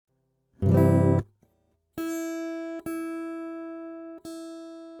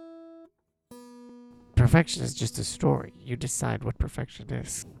Perfection is just a story. You decide what perfection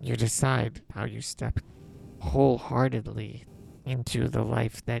is. You decide how you step wholeheartedly into the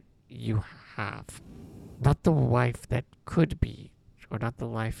life that you have. Not the life that could be, or not the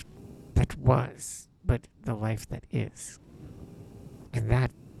life that was, but the life that is. And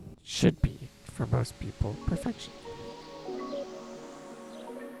that should be, for most people, perfection.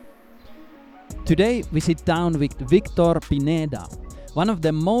 Today we sit down with Victor Pineda, one of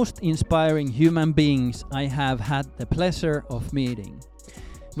the most inspiring human beings I have had the pleasure of meeting.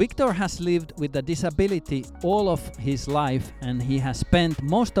 Victor has lived with a disability all of his life, and he has spent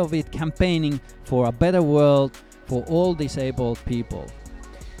most of it campaigning for a better world for all disabled people.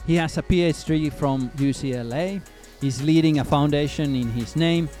 He has a PhD from UCLA, he's leading a foundation in his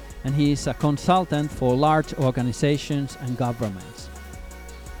name, and he is a consultant for large organizations and governments.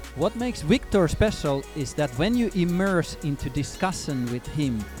 What makes Victor special is that when you immerse into discussion with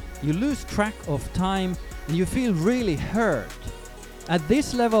him, you lose track of time and you feel really heard. At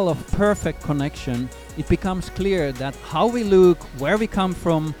this level of perfect connection, it becomes clear that how we look, where we come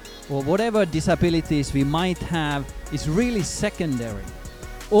from, or whatever disabilities we might have is really secondary.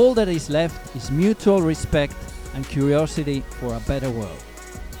 All that is left is mutual respect and curiosity for a better world.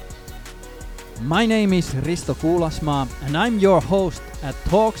 My name is Risto Kuulasmaa and I'm your host at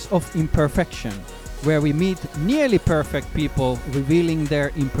Talks of Imperfection, where we meet nearly perfect people revealing their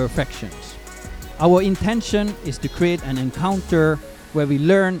imperfections. Our intention is to create an encounter where we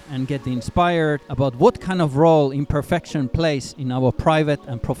learn and get inspired about what kind of role imperfection plays in our private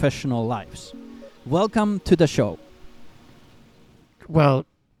and professional lives. Welcome to the show. Well,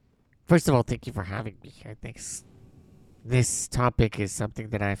 first of all, thank you for having me. I think this topic is something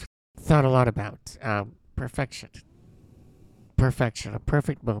that I've thought a lot about. Perfection. Perfection, a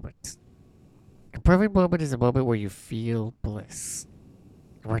perfect moment. A perfect moment is a moment where you feel bliss,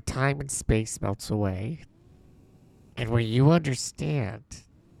 where time and space melts away, and where you understand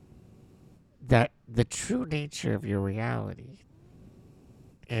that the true nature of your reality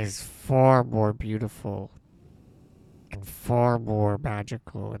is far more beautiful and far more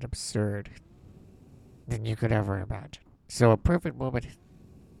magical and absurd than you could ever imagine. So a perfect moment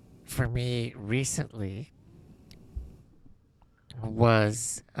for me recently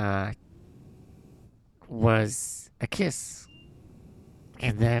was a kiss,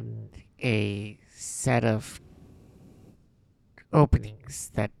 and then a set of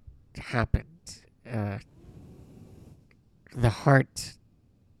openings that happened. The heart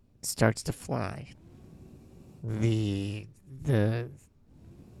starts to fly. The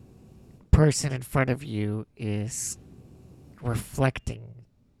person in front of you is reflecting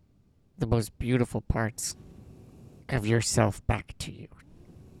the most beautiful parts of yourself back to you.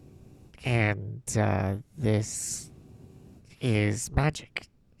 And this is magic.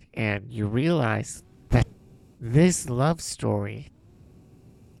 And you realize that this love story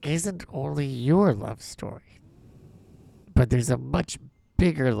isn't only your love story, but there's a much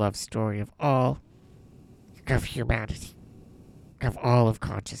bigger love story of all of humanity, of all of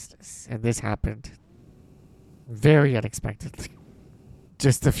consciousness. And this happened very unexpectedly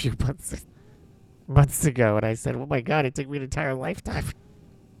just a few months ago, and I said, oh my God, it took me an entire lifetime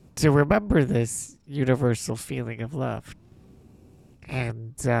to remember this universal feeling of love.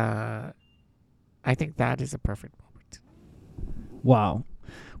 And I think that is a perfect moment. Wow.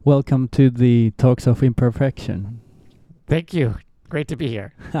 Welcome to the Talks of Imperfection. Thank you. Great to be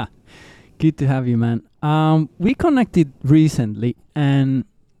here. Good to have you, man. We connected recently, and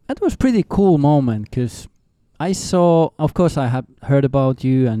that was pretty cool moment because I saw, of course, I have heard about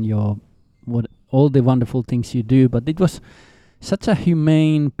you and all the wonderful things you do, but it was such a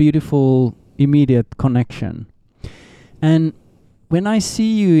humane, beautiful, immediate connection. And when I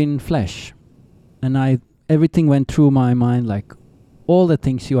see you in flesh, and everything went through my mind, like all the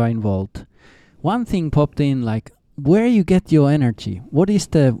things you are involved. One thing popped in, like where you get your energy. What is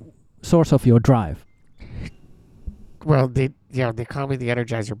the source of your drive? Well, they call me the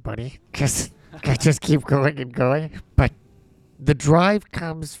Energizer Bunny because I just keep going and going. But the drive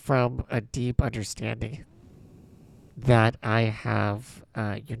comes from a deep understanding that I have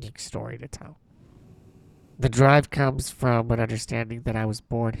a unique story to tell. The drive comes from an understanding that I was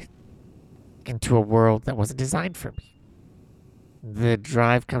born into a world that wasn't designed for me. The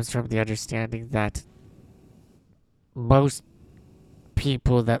drive comes from the understanding that most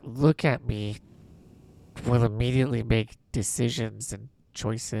people that look at me will immediately make decisions and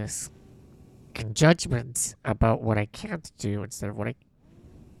choices and judgments about what I can't do instead of what I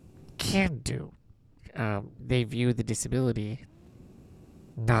can do. They view the disability,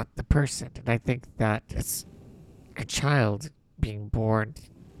 not the person. And I think that as a child being born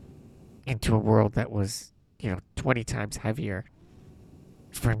into a world that was, 20 times heavier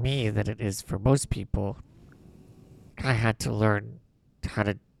for me than it is for most people, I had to learn how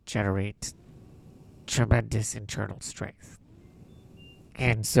to generate tremendous internal strength.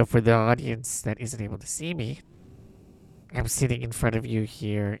 And so, for the audience that isn't able to see me, I'm sitting in front of you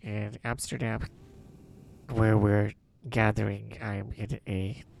here in Amsterdam, where we're gathering. I'm in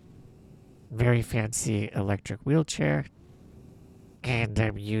a very fancy electric wheelchair, and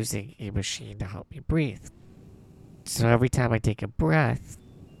I'm using a machine to help me breathe. So, every time I take a breath,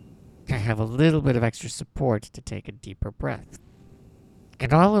 I have a little bit of extra support to take a deeper breath.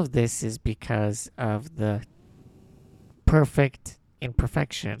 And all of this is because of the perfect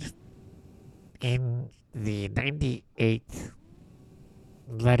imperfection in the 98th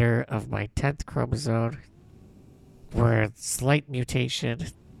letter of my 10th chromosome, where a slight mutation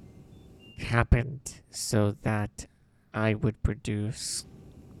happened so that I would produce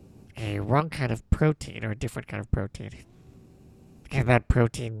a wrong kind of protein or a different kind of protein. And that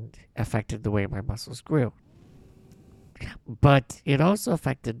protein affected the way my muscles grew. But it also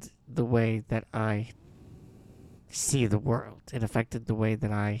affected the way that I see the world. It affected the way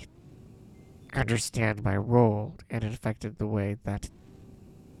that I understand my role, and it affected the way that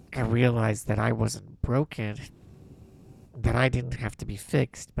I realized that I wasn't broken, that I didn't have to be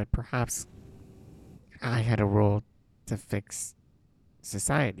fixed, but perhaps I had a role to fix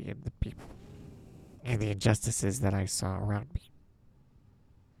society and the people and the injustices that I saw around me.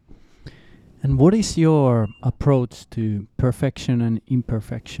 And what is your approach to perfection and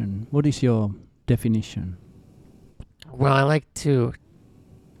imperfection? What is your definition? Well, I like to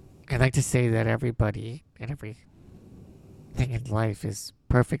say that everybody and everything in life is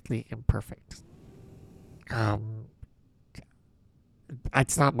perfectly imperfect. Um,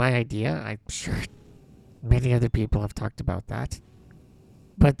 it's not my idea. I'm sure many other people have talked about that.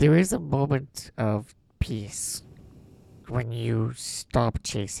 But there is a moment of peace when you stop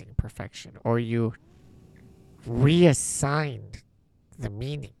chasing perfection, or you reassign the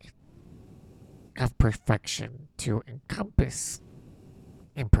meaning of perfection to encompass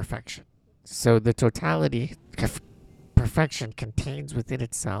imperfection. So the totality of perfection contains within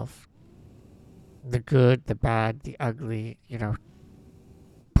itself the good, the bad, the ugly.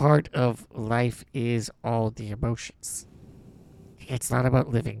 Part of life is all the emotions. It's not about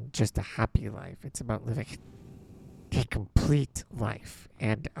living just a happy life. It's about living a complete life.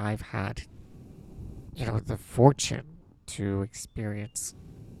 And I've had, the fortune to experience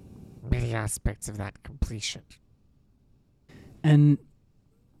many aspects of that completion. And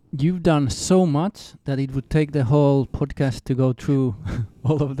you've done so much that it would take the whole podcast to go through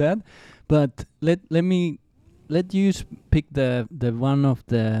all of that. But let you pick the one of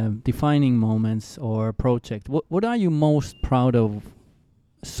the defining moments or project. What are you most proud of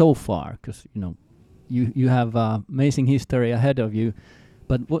so far? Because you have amazing history ahead of you.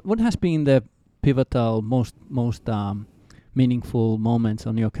 But what has been the pivotal, most meaningful moments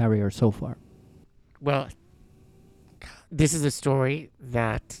on your career so far? Well, this is a story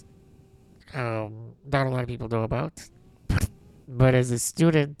that not a lot of people know about. But as a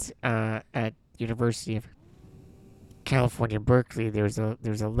student at University of California, Berkeley, there's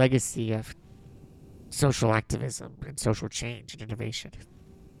a legacy of social activism and social change and innovation.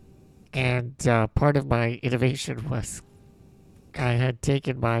 And part of my innovation was I had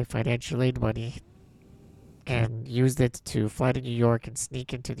taken my financial aid money and used it to fly to New York and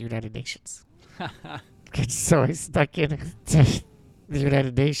sneak into the United Nations. And so I stuck in to the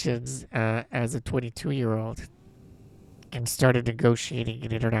United Nations as a 22-year-old and started negotiating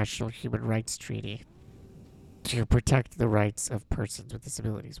an international human rights treaty to protect the rights of persons with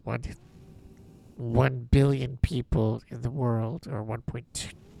disabilities. 1 billion people in the world, or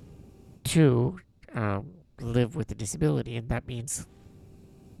 1.2, live with a disability, and that means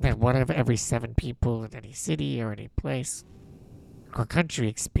that 1 of every 7 people in any city or any place or country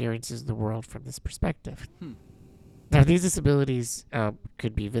experiences the world from this perspective. Now, these disabilities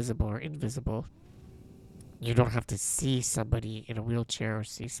could be visible or invisible. You don't have to see somebody in a wheelchair or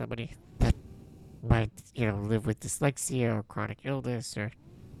see somebody that might, live with dyslexia or chronic illness or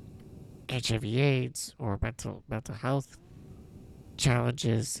HIV/AIDS or mental health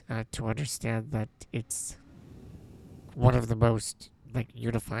challenges to understand that it's one of the most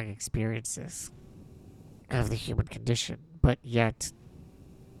unifying experiences of the human condition. But yet,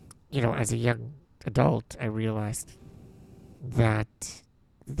 as a young adult, I realized that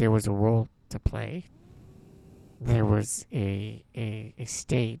there was a role to play. There was a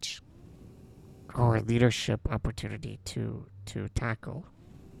stage or a leadership opportunity to tackle.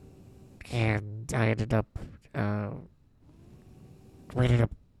 And I ended up,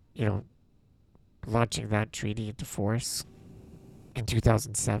 launching that treaty into force in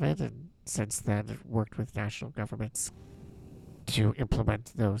 2007, and since then worked with national governments to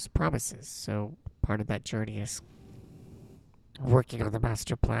implement those promises. So part of that journey is working on the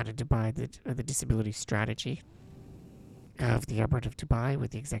master plan in Dubai, the disability strategy of the Emirate of Dubai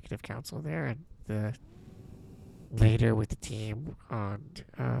with the executive council there, and the later with the team on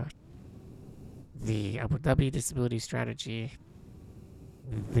the Abu Dhabi disability strategy.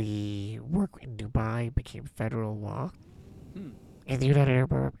 The work in Dubai became federal law. In the United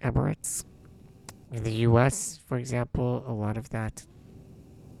Arab Emirates, in the US, for example, a lot of that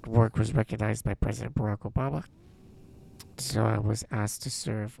work was recognized by President Barack Obama. So I was asked to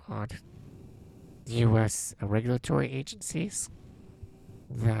serve on US regulatory agencies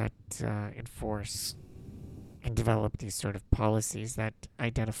that enforce and develop these sort of policies that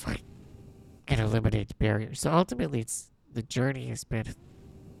identify and eliminate barriers. So ultimately, the journey has been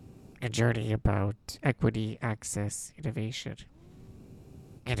a journey about equity, access, innovation,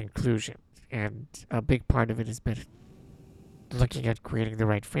 and inclusion. And a big part of it has been looking at creating the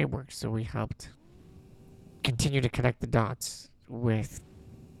right framework. So we helped continue to connect the dots with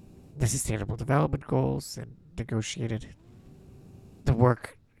the Sustainable Development Goals and negotiated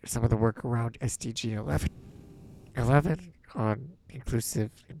some of the work around SDG 11 on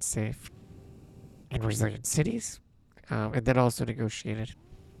inclusive and safe and resilient cities, and then also negotiated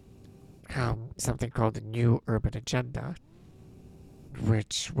something called the New Urban Agenda,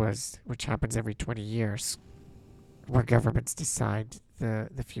 which happens every 20 years, where governments decide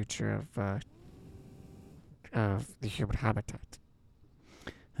the future of the human habitat.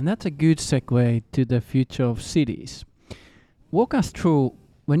 And that's a good segue to the future of cities. Walk us through,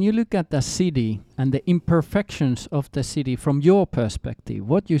 when you look at the city and the imperfections of the city from your perspective,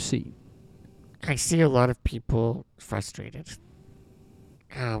 what you see? I see a lot of people frustrated,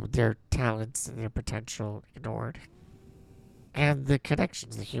 their talents and their potential ignored, and the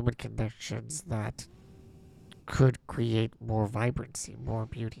connections, the human connections that could create more vibrancy, more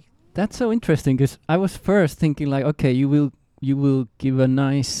beauty. That's so interesting, because I was first thinking like, okay, you will give a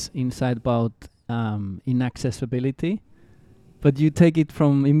nice insight about inaccessibility, but you take it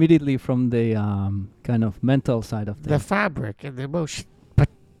immediately from the kind of mental side of things. The fabric and the emotion.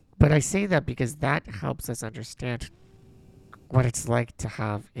 But I say that because that helps us understand what it's like to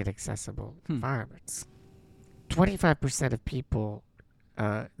have inaccessible environments. 25% of people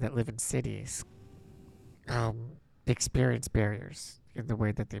that live in cities experience barriers in the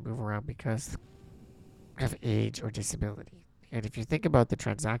way that they move around because of age or disability. And if you think about the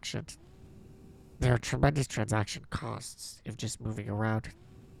transaction, there are tremendous transaction costs of just moving around.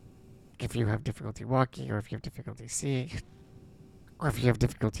 If you have difficulty walking, or if you have difficulty seeing, or if you have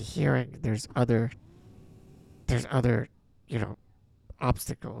difficulty hearing, there's other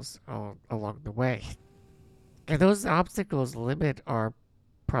obstacles along the way. And those obstacles limit our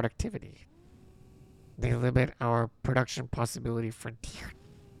productivity. They limit our production possibility frontier.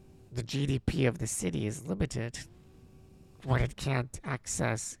 The GDP of the city is limited when it can't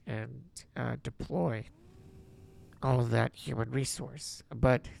access and deploy all of that human resource.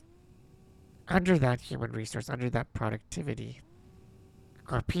 But under that human resource, under that productivity,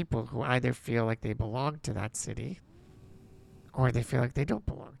 are people who either feel like they belong to that city, or they feel like they don't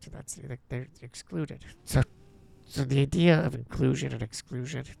belong to that city, like they're excluded. So the idea of inclusion and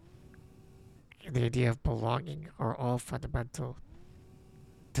exclusion, and the idea of belonging are all fundamental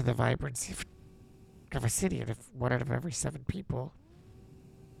to the vibrancy of a city. And if 1 out of every 7 people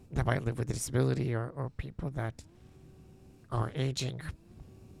that might live with a disability, or people that are aging,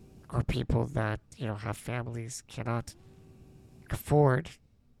 or people that have families cannot afford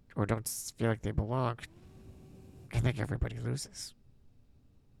or don't feel like they belong, I think everybody loses.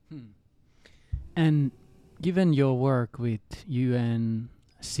 And given your work with UN,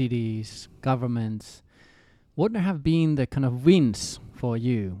 cities, governments, what have been the kind of wins for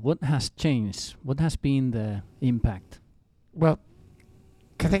you? What has changed? What has been the impact? Well,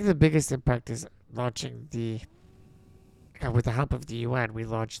 I think the biggest impact is launching with the help of the UN, we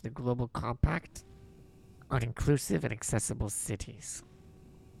launched the Global Compact on Inclusive and Accessible Cities.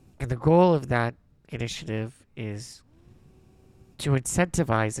 And the goal of that initiative is to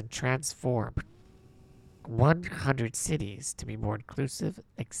incentivize and transform 100 cities to be more inclusive,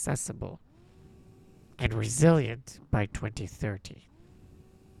 accessible, and resilient by 2030.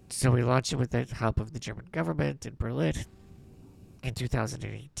 So we launched it with the help of the German government in Berlin. In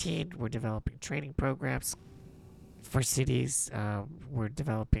 2018, we're developing training programs for cities. We're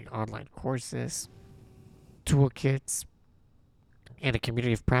developing online courses, toolkits, and a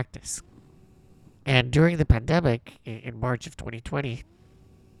community of practice. And during the pandemic, in March of 2020,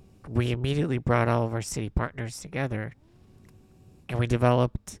 we immediately brought all of our city partners together, and we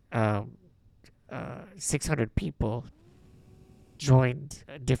developed 600 people joined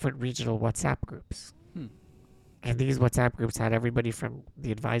different regional WhatsApp groups. Hmm. And these WhatsApp groups had everybody from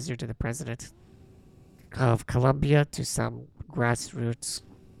the advisor to the president of Colombia to some grassroots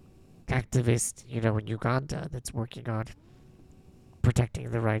activist, in Uganda that's working on protecting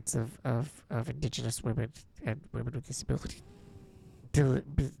the rights of indigenous women and women with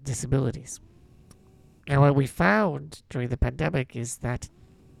disabilities. And what we found during the pandemic is that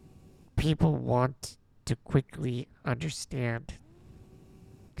people want to quickly understand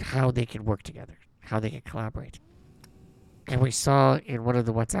how they can work together, how they can collaborate. And we saw in one of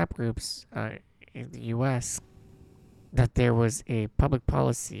the WhatsApp groups in the US that there was a public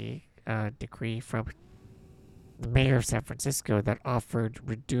policy decree from the mayor of San Francisco that offered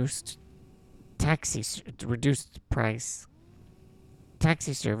reduced price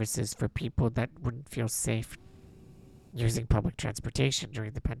taxi services for people that wouldn't feel safe using public transportation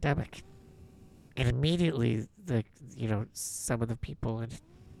during the pandemic. And immediately, some of the people in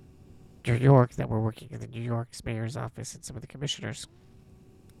New York that were working in the New York's mayor's office and some of the commissioners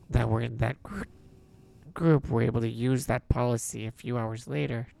that were in that group were able to use that policy a few hours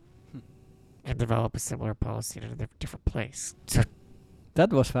later and develop a similar policy in a different place. So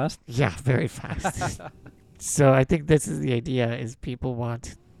That was fast. yeah, very fast. So I think this is the idea: is people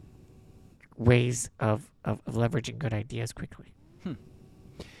want ways of leveraging good ideas quickly.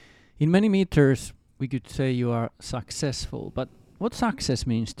 In many meters, we could say you are successful, but what success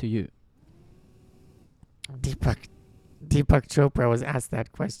means to you? Deepak Chopra was asked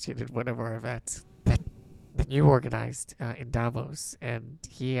that question in one of our events that you organized in Davos, and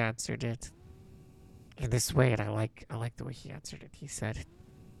he answered it in this way, and I like the way he answered it. He said,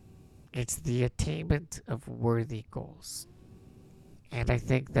 "It's the attainment of worthy goals," and I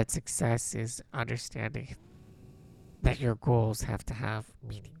think that success is understanding that your goals have to have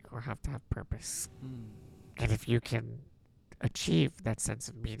meaning or have to have purpose, and if you can achieve that sense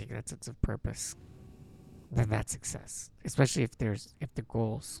of meaning, that sense of purpose, then that's success. Especially if the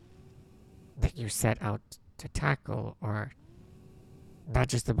goals that you set out to tackle are not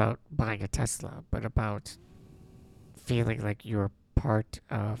just about buying a Tesla, but about feeling like you're part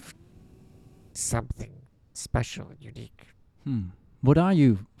of something special and unique. What are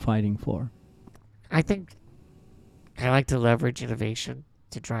you fighting for? I think I like to leverage innovation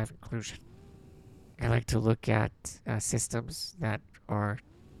to drive inclusion. I like to look at systems that are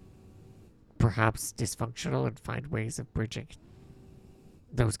perhaps dysfunctional and find ways of bridging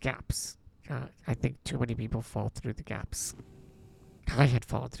those gaps. I think too many people fall through the gaps. I had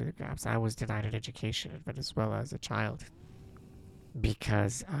fallen through the gaps. I was denied an education in Venezuela as a child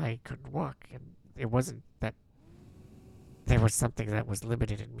because I couldn't walk. And it wasn't that there was something that was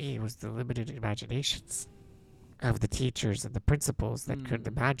limited in me. It was the limited imaginations of the teachers and the principals that couldn't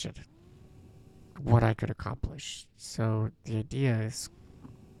imagine what I could accomplish. So the idea is,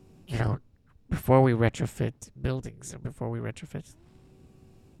 before we retrofit buildings and before we retrofit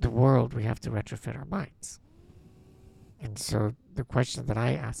the world, we have to retrofit our minds. And so the question that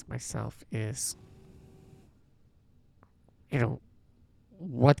I ask myself is,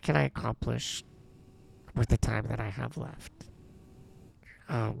 what can I accomplish with the time that I have left?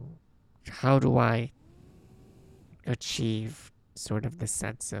 How do I achieve sort of the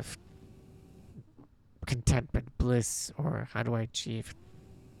sense of contentment, bliss, or how do I achieve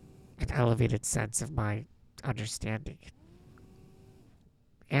an elevated sense of my understanding?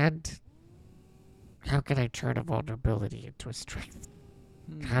 And how can I turn a vulnerability into a strength?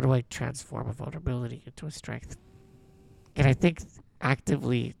 How do I transform a vulnerability into a strength? And I think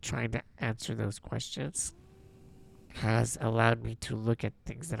actively trying to answer those questions has allowed me to look at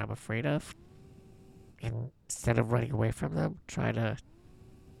things that I'm afraid of, and instead of running away from them, try to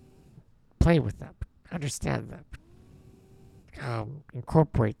play with them, understand them,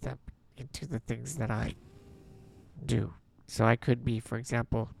 incorporate them into the things that I do. So I could be, for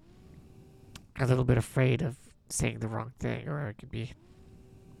example, a little bit afraid of saying the wrong thing, or I could be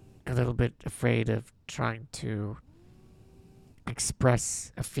a little bit afraid of trying to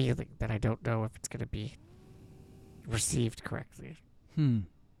express a feeling that I don't know if it's going to be received correctly.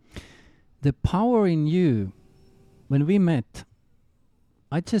 The power in you. When we met,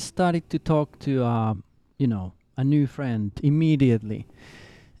 I just started to talk to a new friend immediately,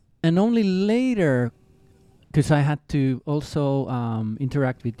 and only later, because I had to also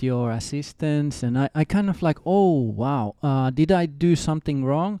interact with your assistants, and I kind of like, oh wow, did I do something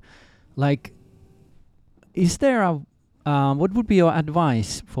wrong? Like, is there a what would be your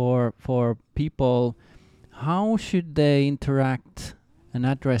advice for people? How should they interact and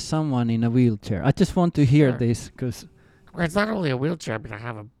address someone in a wheelchair? I just want to hear Sure. this because Well, it's not only a wheelchair. I mean, I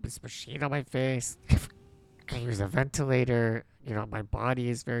have this machine on my face. I use a ventilator. My body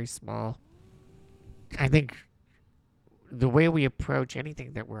is very small. I think the way we approach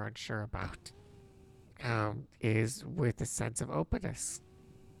anything that we're unsure about is with a sense of openness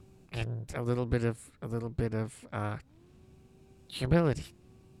and a little bit of humility.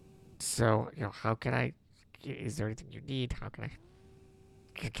 So, how can I? Is there anything you need? How can I?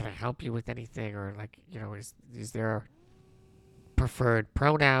 Can I help you with anything? Or like, is there a preferred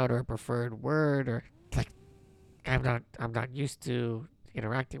pronoun or a preferred word? Or like, I'm not used to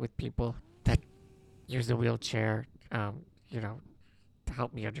interacting with people that use a wheelchair. You know, to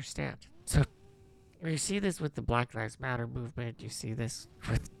help me understand. So you see this with the Black Lives Matter movement. You see this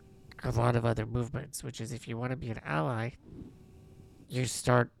with a lot of other movements, which is if you want to be an ally, you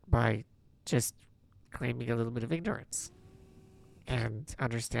start by just claiming a little bit of ignorance and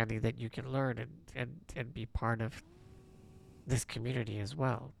understanding that you can learn and be part of this community as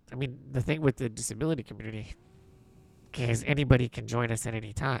well. I mean, the thing with the disability community is anybody can join us at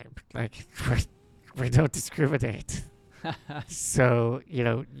any time. Like, we don't discriminate. So,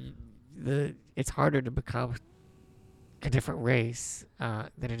 it's harder to become a different race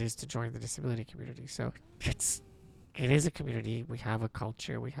than it is to join the disability community. So it is a community. We have a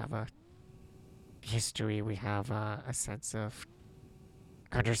culture. We have a history. We have a sense of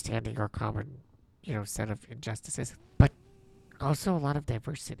understanding our common, set of injustices. But also a lot of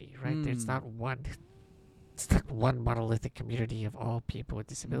diversity, right? It's not one. It's not one monolithic community of all people with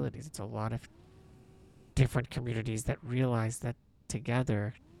disabilities. It's a lot of different communities that realize that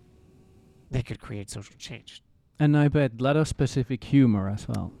together they could create social change. And I bet a lot of specific humor as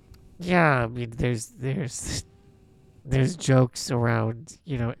well. Yeah, I mean, there's jokes around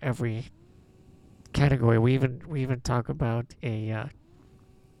every category. We even talk about a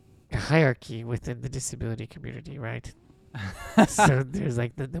hierarchy within the disability community, right? So there's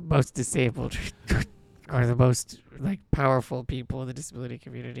like the most disabled or the most like powerful people in the disability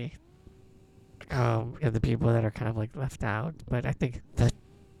community, and the people that are kind of like left out. But I think that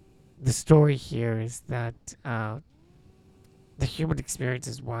the story here is that the human experience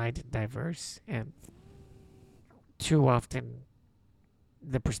is wide and diverse, and too often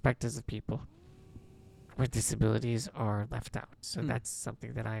the perspectives of people with disabilities are left out. So that's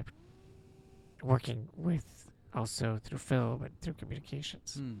something that I'm working with also through film and through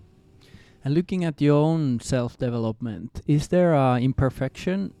communications. And looking at your own self-development, is there an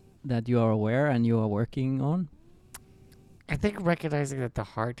imperfection that you are aware and you are working on? I think recognizing that the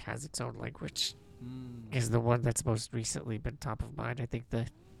heart has its own language is the one that's most recently been top of mind. I think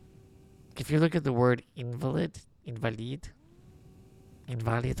that if you look at the word invalid, invalido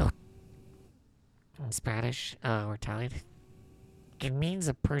in Spanish or Italian, it means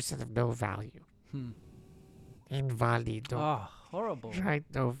a person of no value. Invalido. Oh, horrible. Right?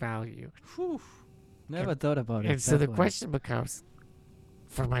 No value. Whew. Never thought about it. And so the question becomes,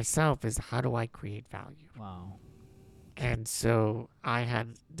 for myself, is how do I create value? Wow. And so I had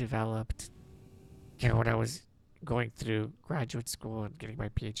developed, when I was going through graduate school and getting my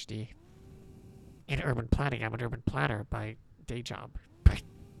PhD in urban planning. I'm an urban planner by day job,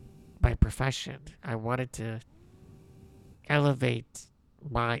 by profession. I wanted to elevate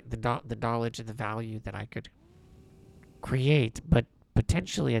the knowledge and the value that I could create, but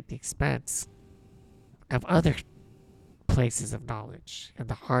potentially at the expense of other places of knowledge. And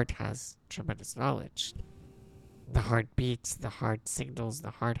the heart has tremendous knowledge. The heart beats, the heart signals,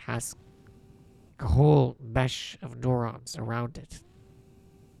 the heart has a whole mesh of neurons around it.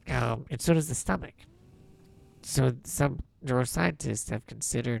 And so does the stomach. So some neuroscientists have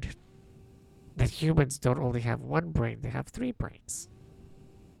considered that humans don't only have one brain, they have three brains.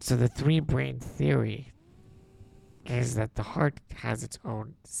 So the three-brain theory is that the heart has its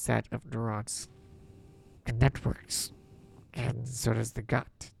own set of neurons and networks, and so does the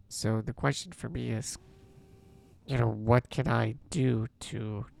gut. So the question for me is, what can I do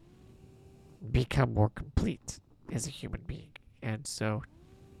to become more complete as a human being? And so,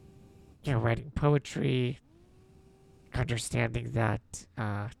 writing poetry, understanding that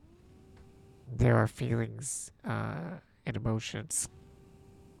there are feelings and emotions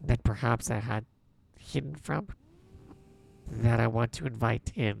that perhaps I had hidden from, that I want to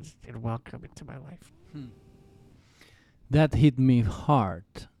invite in and welcome into my life. That hit me hard.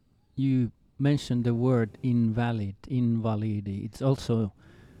 You mentioned the word invalidity. It's also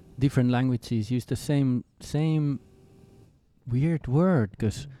different languages use the same weird word,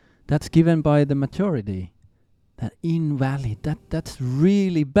 because that's given by the majority. That invalid, that's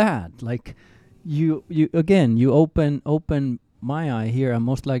really bad. Like you open my eye here, and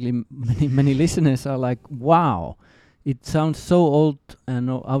most likely many listeners are like, "Wow, it sounds so old and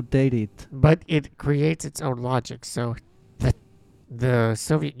outdated." But it creates its own logic. So the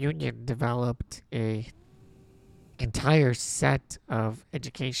Soviet Union developed a entire set of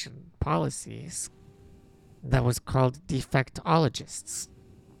education policies that was called defectologists.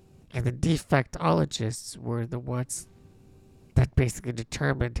 And the defectologists were the ones that basically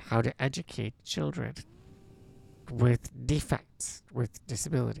determined how to educate children with defects, with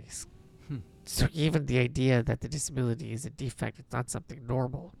disabilities. Hmm. So even the idea that the disability is a defect, it's not something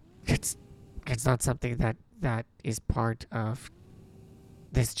normal. It's not something that is part of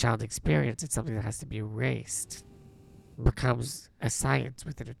this child experience. It's something that has to be erased. It becomes a science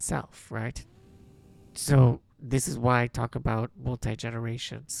within itself, right? So this is why I talk about multi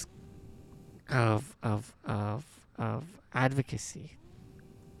generations of advocacy,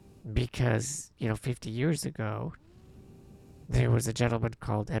 because 50 years ago there was a gentleman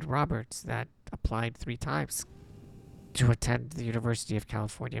called Ed Roberts that applied 3 times to attend the University of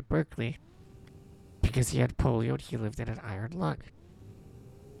California at Berkeley because he had polio and he lived in an iron lung.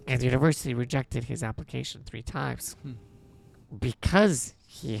 And the university rejected his application 3 times because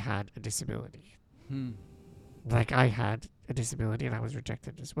he had a disability. Like I had a disability and I was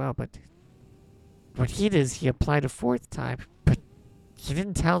rejected as well. But what he did is he applied a 4th time, but he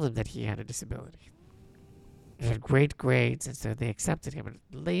didn't tell them that he had a disability. He had great grades, and so they accepted him. And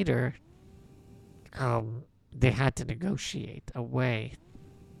later, they had to negotiate a way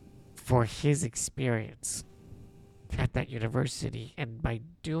for his experience at that university. And by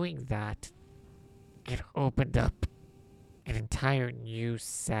doing that, it opened up an entire new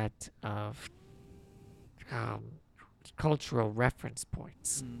set of cultural reference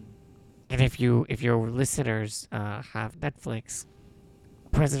points. And if your listeners have Netflix,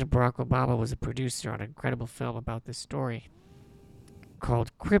 President Barack Obama was a producer on an incredible film about this story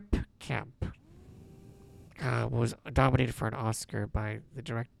called Crip Camp. Was nominated for an Oscar by the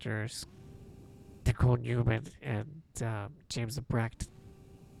directors Nicole Newman and James Brecht,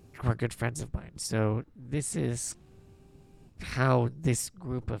 who are good friends of mine. So this is how this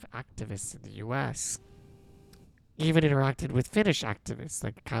group of activists in the U.S. even interacted with Finnish activists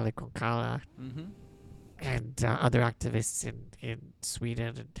like Kalle Konkala and other activists in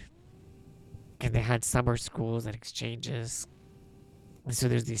Sweden. And they had summer schools and exchanges. And so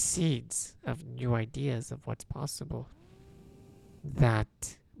there's these seeds of new ideas of what's possible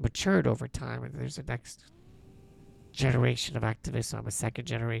that matured over time. And there's a next generation of activists. So I'm a second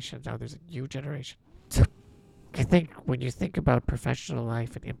generation. Now there's a new generation. So I think when you think about professional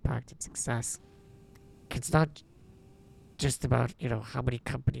life and impact and success, it's not just about, how many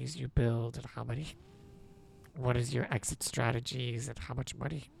companies you build and what is your exit strategies and how much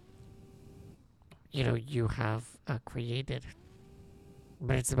money, you have created.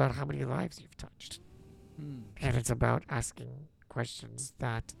 But it's about how many lives you've touched. And it's about asking questions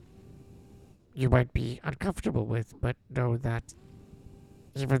that you might be uncomfortable with, but know that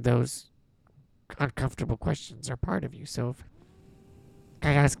even those uncomfortable questions are part of you. So if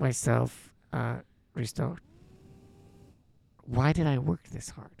I ask myself, Risto, why did I work this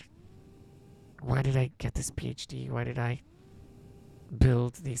hard? Why did I get this PhD? Why did I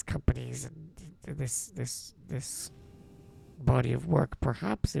build these companies and this body of work?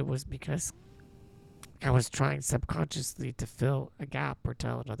 Perhaps it was because I was trying subconsciously to fill a gap or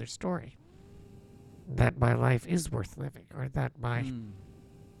tell another story. That my life is worth living, or that my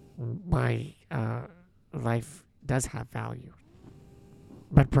life does have value.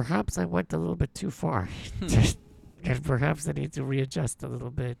 But perhaps I went a little bit too far. And perhaps I need to readjust a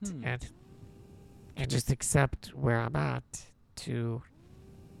little bit and just accept where I'm at, to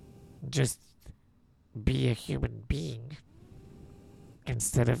just be a human being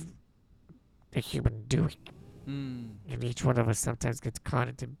instead of a human doing. And each one of us sometimes gets caught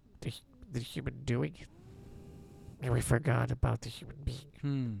into the human doing, and we forgot about the human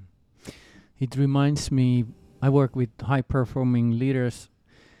being. It reminds me, I work with high performing leaders,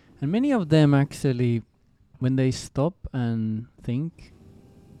 and many of them actually, when they stop and think,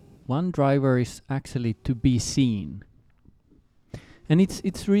 one driver is actually to be seen. And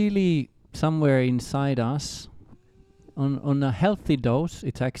it's really somewhere inside us. On a healthy dose,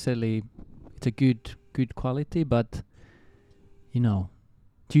 it's a good quality, but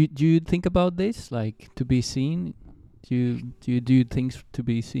do you think about this, like to be seen? Do you do things to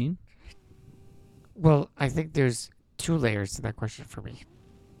be seen? Well, I think there's 2 layers to that question for me.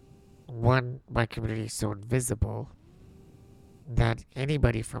 One, my community is so invisible that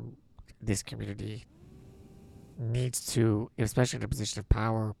anybody from this community needs to, especially in a position of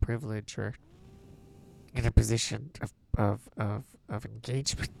power or privilege, or in a position of of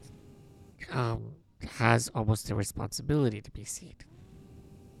engagement has almost a responsibility to be seen.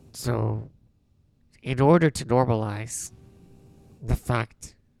 So, in order to normalize the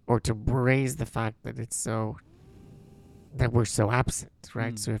fact or to raise the fact that it's so that we're so absent,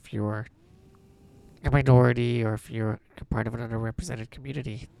 right? So if you're a minority or if you're a part of an underrepresented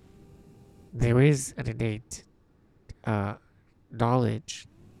community, there is an innate knowledge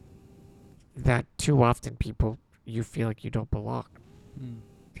that too often you feel like you don't belong.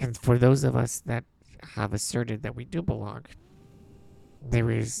 And for those of us that have asserted that we do belong, there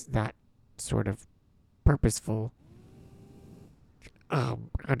is that sort of purposeful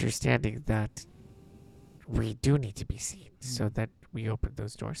understanding that we do need to be seen so that we open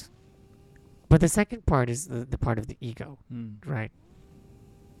those doors. But the second part is the part of the ego, right?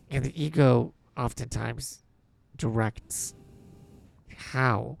 And the ego oftentimes directs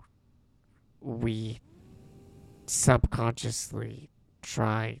how we subconsciously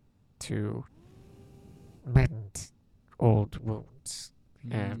try to mend old wounds.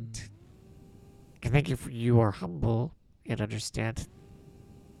 And I think if you are humble and understand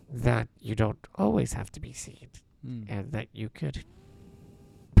that you don't always have to be seen and that you could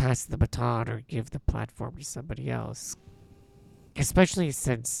pass the baton or give the platform to somebody else, especially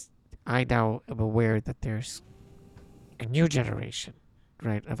since I now am aware that there's a new generation,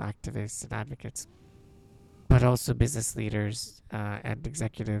 right, of activists and advocates, but also business leaders and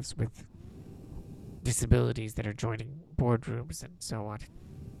executives with disabilities that are joining boardrooms and so on.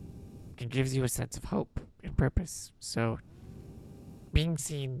 It gives you a sense of hope and purpose. So being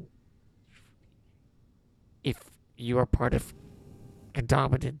seen, if you are part of a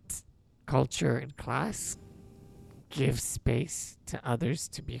dominant culture and class, gives space to others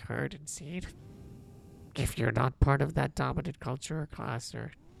to be heard and seen. If you're not part of that dominant culture or class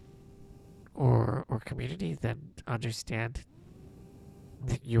or community, then understand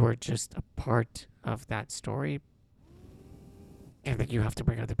that you are just a part of that story and that you have to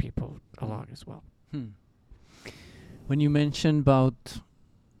bring other people along as well. When you mentioned about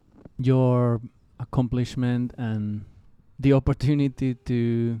your accomplishment and the opportunity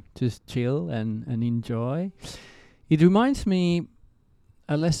to just chill and enjoy, it reminds me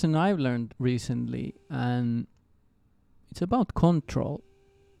a lesson I've learned recently, and it's about control.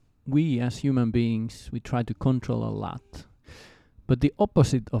 We as human beings, we try to control a lot, but the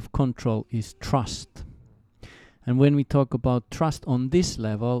opposite of control is trust. And when we talk about trust on this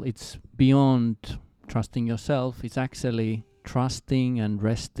level, it's beyond trusting yourself. It's actually trusting and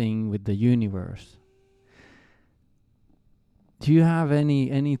resting with the universe. Do you have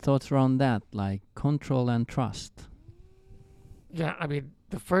any thoughts around that, like control and trust? Yeah, I mean,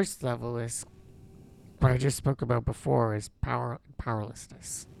 the first level is what I just spoke about before is power and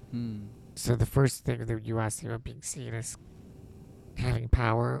powerlessness. So the first thing that you ask about being seen is having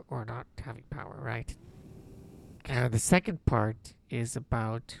power or not having power, right? The second part is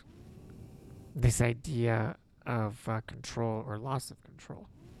about this idea of control or loss of control.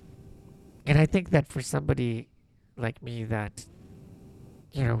 And I think that for somebody like me that,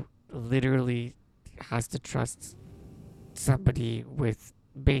 literally has to trust somebody with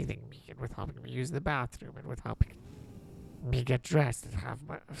bathing me and with helping me use the bathroom and with helping me get dressed and have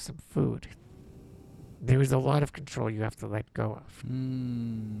some food, there is a lot of control you have to let go of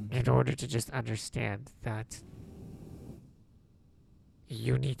in order to just understand that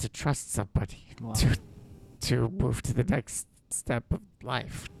you need to trust somebody to move to the next step of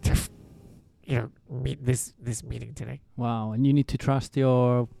life. Meet this meeting today. Wow, and you need to trust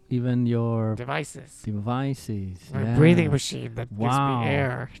your Devices. My Yeah. breathing machine that gives Wow. me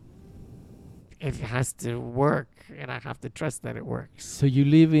air. It has to work, and I have to trust that it works. So you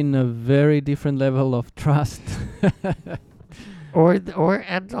live in a very different level of trust.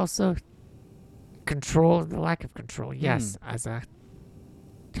 And also control, the lack of control. Yes, as a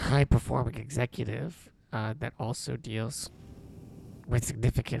high performing executive that also deals with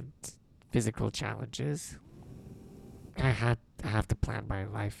significant physical challenges, I have to plan my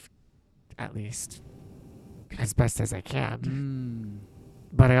life at least as best as I can.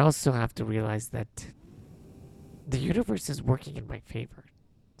 But I also have to realize that the universe is working in my favor.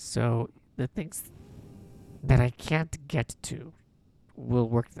 So the things that I can't get to will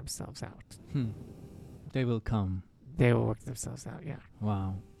work themselves out. They will come. They will work themselves out, yeah.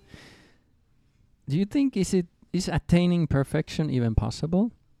 Wow. Do you think is attaining perfection even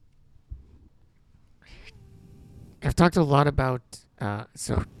possible? I've talked a lot about,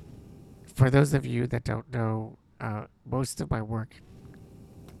 so for those of you that don't know, most of my work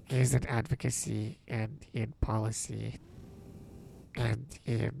is in advocacy and in policy and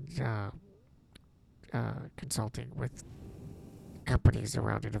in consulting with companies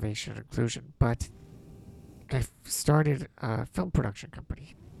around innovation and inclusion, but I started a film production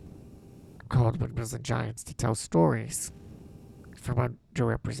company called Windmills and Giants to tell stories from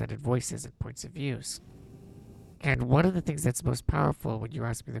underrepresented voices and points of views. And one of the things that's most powerful when you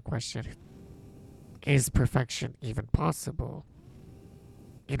ask me the question, is perfection even possible?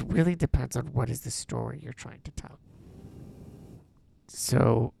 It really depends on what is the story you're trying to tell.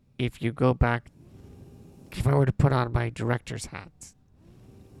 So if you go back, if I were to put on my director's hat,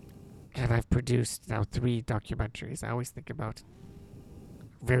 and I've produced now 3 documentaries, I always think about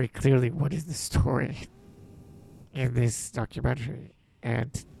very clearly what is the story in this documentary.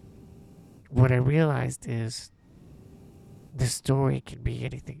 And what I realized is the story can be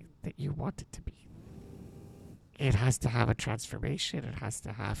anything that you want it to be. It has to have a transformation, it has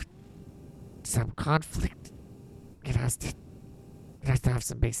to have some conflict, it has to have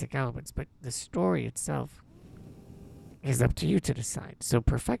some basic elements, but the story itself is up to you to decide. So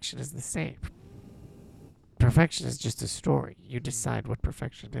perfection is the same. Perfection is just a story. You decide what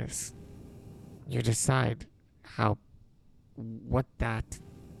perfection is. You decide how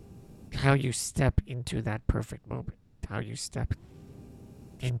you step into that perfect moment, how you step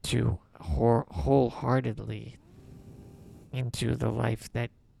into wholeheartedly into the life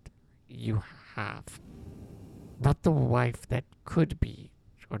that you have. Not the life that could be,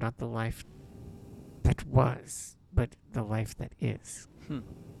 or not the life that was, but the life that is.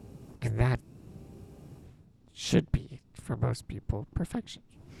 And that should be, for most people, perfection.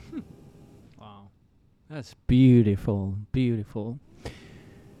 Wow. That's beautiful, beautiful.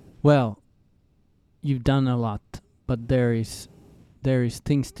 Well, you've done a lot, but there is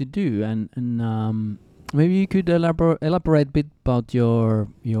things to do, and maybe you could elaborate a bit about your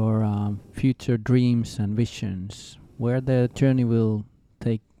future dreams and visions, where the journey will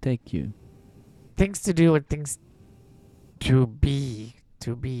take you. Things to do and things to be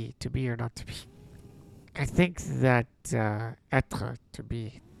or not to be. I think that être, to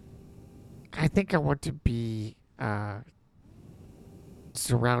be. I think I want to be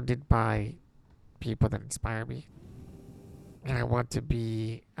surrounded by people that inspire me. And I want to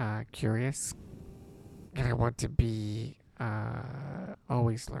be curious. And I want to be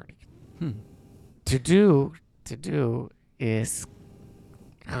always learning. To do is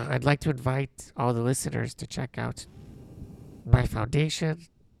I'd like to invite all the listeners to check out my foundation,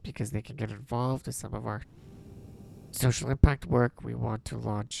 because they can get involved in some of our social impact work. We want to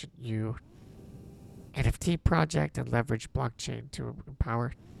launch a new NFT project and leverage blockchain to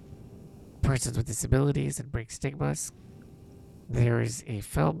empower persons with disabilities and break stigmas. There is a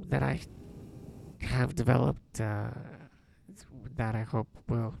film that I have developed that I hope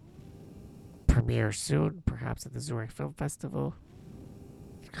will premiere soon, perhaps at the Zurich Film Festival.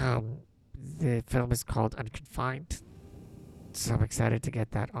 The film is called Unconfined, so I'm excited to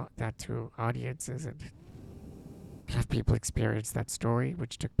get that to audiences and have people experience that story,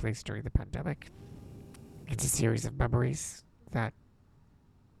 which took place during the pandemic. It's a series of memories that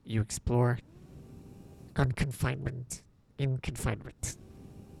you explore on confinement, in confinement.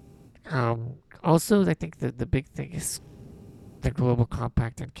 Also, I think that the big thing is the Global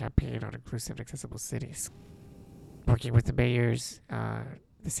Compact and Campaign on Inclusive and Accessible Cities. Working with the mayors,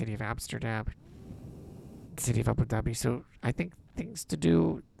 the city of Amsterdam, the city of Abu Dhabi. So I think things to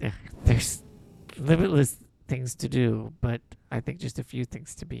do, there's limitless things to do, but I think just a few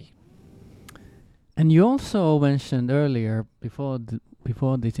things to be. And you also mentioned earlier, before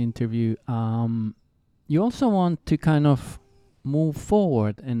this interview, you also want to kind of move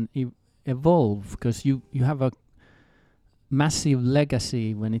forward and evolve, because you have a massive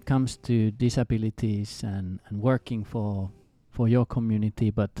legacy when it comes to disabilities and working for your community,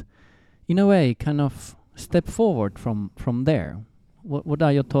 but in a way kind of step forward from there. What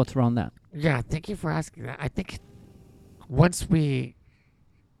are your thoughts around that? Yeah, thank you for asking that. I think once we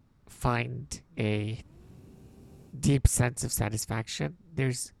find a deep sense of satisfaction,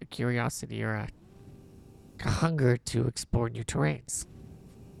 there's a curiosity or a hunger to explore new terrains.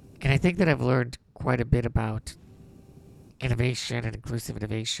 And I think that I've learned quite a bit about innovation and inclusive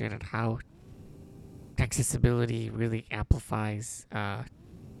innovation and how accessibility really amplifies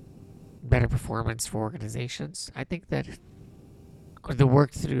better performance for organizations. I think that the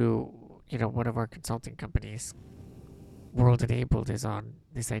work through, one of our consulting companies, World Enabled, is on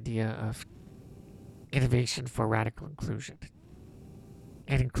this idea of innovation for radical inclusion.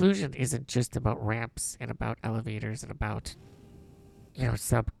 And inclusion isn't just about ramps and about elevators and about,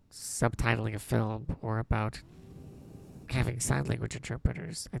 subtitling a film or about having sign language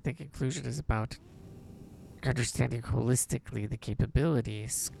interpreters. I think inclusion is about understanding holistically the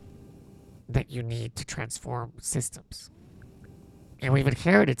capabilities that you need to transform systems. And we've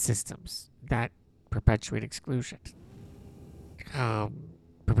inherited systems that perpetuate exclusion,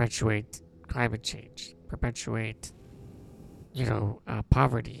 perpetuate climate change, perpetuate,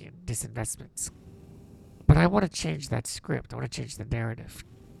 poverty and disinvestments. But I want to change that script. I want to change the narrative.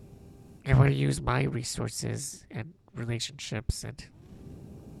 I want to use my resources and relationships and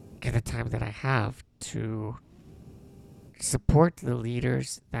the time that I have to support the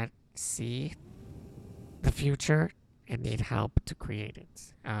leaders that see the future and need help to create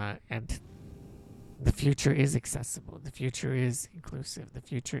it. And the future is accessible. The future is inclusive. The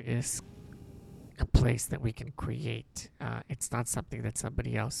future is a place that we can create. It's not something that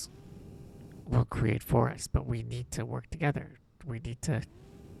somebody else will create for us, but we need to work together. We need to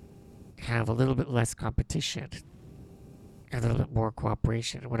have a little bit less competition, a little bit more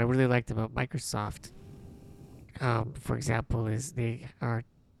cooperation. What I really liked about Microsoft, for example, is they are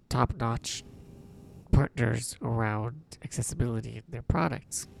top-notch partners around accessibility in their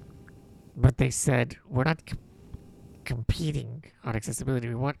products. But they said, we're not competing on accessibility.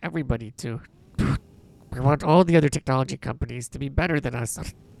 We want everybody to. We want all the other technology companies to be better than us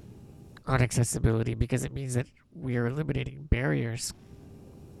on accessibility, because it means that we are eliminating barriers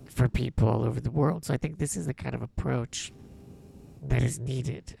for people all over the world. So I think this is the kind of approach that is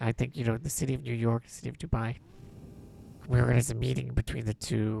needed. I think, the city of New York, the city of Dubai, we organized a meeting between the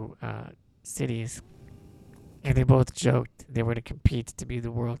two cities, and they both joked they were to compete to be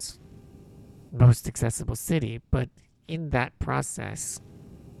the world's most accessible city. But in that process,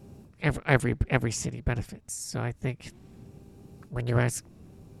 every city benefits. So I think when you ask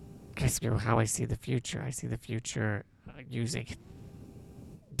how I see the future, I see the future using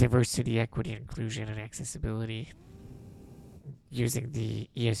diversity, equity, inclusion, and accessibility, using the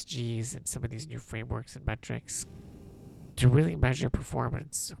ESGs and some of these new frameworks and metrics to really measure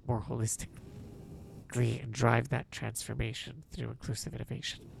performance more holistically and drive that transformation through inclusive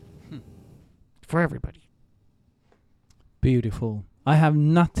innovation for everybody. Beautiful. I have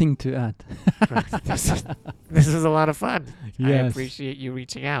nothing to add. This was a lot of fun. Yes. I appreciate you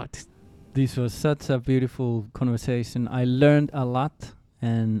reaching out. This was such a beautiful conversation. I learned a lot,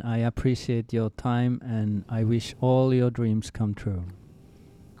 and I appreciate your time, and I wish all your dreams come true.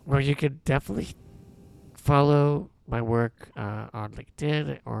 Well, you can definitely follow my work on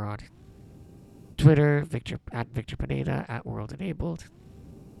LinkedIn or on Twitter, at Victor Pineda, at World Enabled.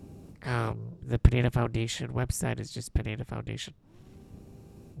 The Pineda Foundation website is just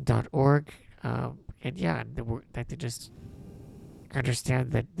pinedafoundation.org. And yeah, that to just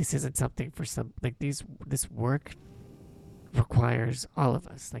understand that this isn't something for some, this work requires all of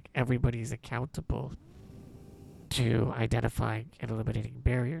us. Like, everybody's accountable to identifying and eliminating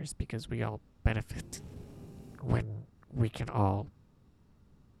barriers, because we all benefit when we can all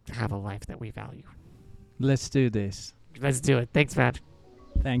have a life that we value. Let's do this. Let's do it. Thanks, man.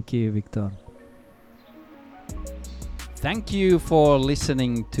 Thank you, Victor. Thank you for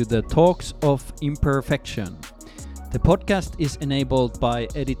listening to the Talks of Imperfection. The podcast is enabled by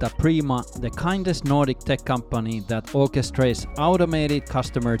Edita Prima, the kindest Nordic tech company that orchestrates automated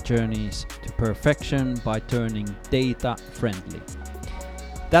customer journeys to perfection by turning data friendly.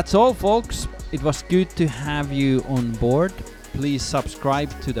 That's all, folks. It was good to have you on board. Please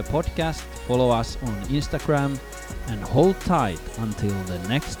subscribe to the podcast, follow us on Instagram, and hold tight until the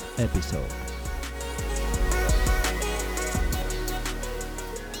next episode.